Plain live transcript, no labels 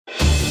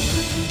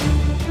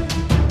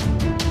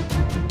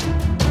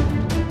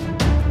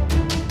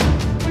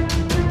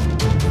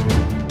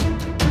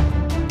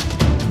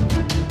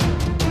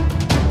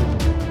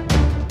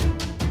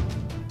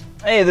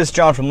Hey, this is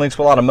John from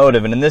Linkswell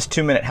Automotive, and in this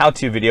 2-minute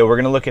how-to video we're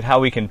going to look at how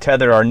we can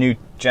tether our new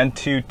Gen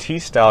 2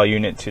 T-style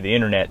unit to the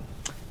internet.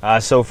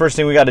 So first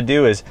thing we got to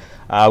do is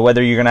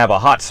whether you're going to have a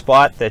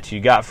hotspot that you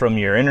got from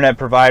your internet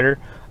provider,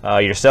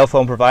 your cell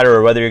phone provider,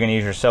 or whether you're going to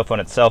use your cell phone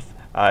itself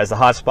as a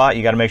hotspot,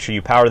 you got to make sure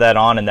you power that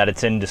on and that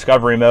it's in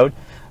discovery mode.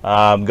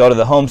 Go to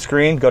the home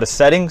screen, go to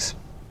settings,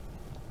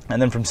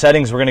 and then from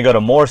settings we're going to go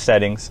to more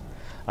settings.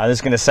 This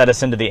is going to set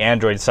us into the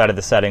Android side of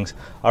the settings.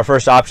 Our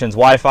first option is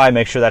Wi-Fi.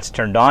 Make sure that's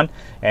turned on,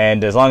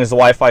 and as long as the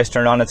Wi-Fi is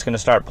turned on, it's going to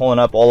start pulling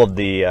up all of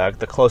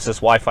the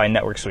closest Wi-Fi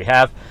networks we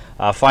have.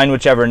 Find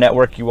whichever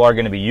network you are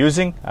going to be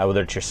using,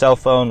 whether it's your cell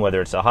phone, whether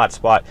it's a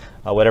hotspot,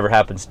 whatever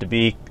happens to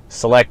be.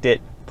 Select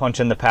it, punch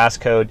in the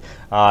passcode.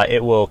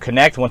 It will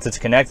connect. Once it's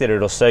connected,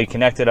 it'll say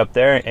connected up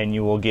there, and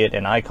you will get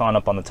an icon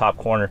up on the top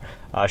corner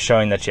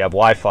showing that you have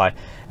Wi-Fi.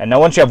 And now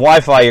once you have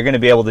Wi-Fi, you're going to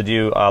be able to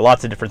do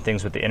lots of different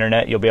things with the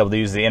internet. You'll be able to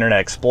use the Internet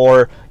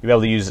Explorer. You'll be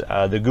able to use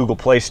the Google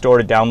Play Store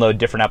to download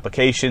different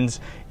applications,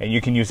 and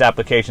you can use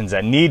applications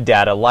that need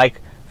data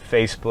like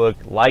Facebook,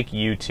 like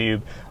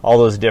YouTube, all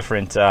those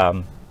different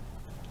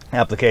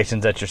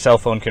applications that your cell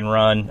phone can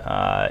run,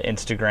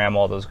 Instagram,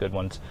 all those good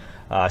ones.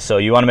 So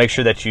you want to make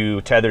sure that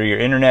you tether your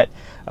internet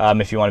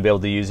if you want to be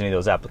able to use any of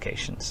those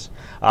applications.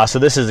 So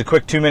this is a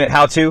quick 2-minute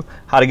how-to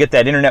get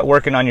that internet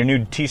working on your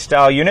new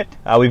T-style unit.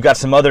 We've got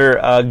some other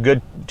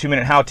good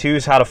 2-minute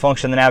how-tos, how to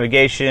function the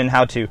navigation,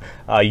 how to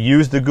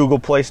use the Google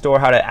Play Store,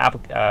 how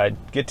to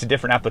get to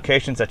different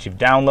applications that you've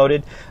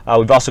downloaded.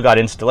 We've also got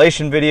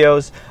installation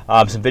videos,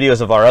 some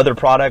videos of our other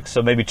products,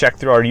 so maybe check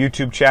through our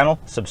YouTube channel,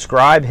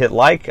 subscribe, hit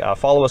like,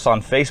 follow us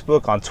on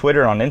Facebook, on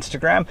Twitter, on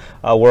Instagram.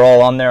 We're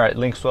all on there at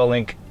Linkswell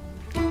Inc.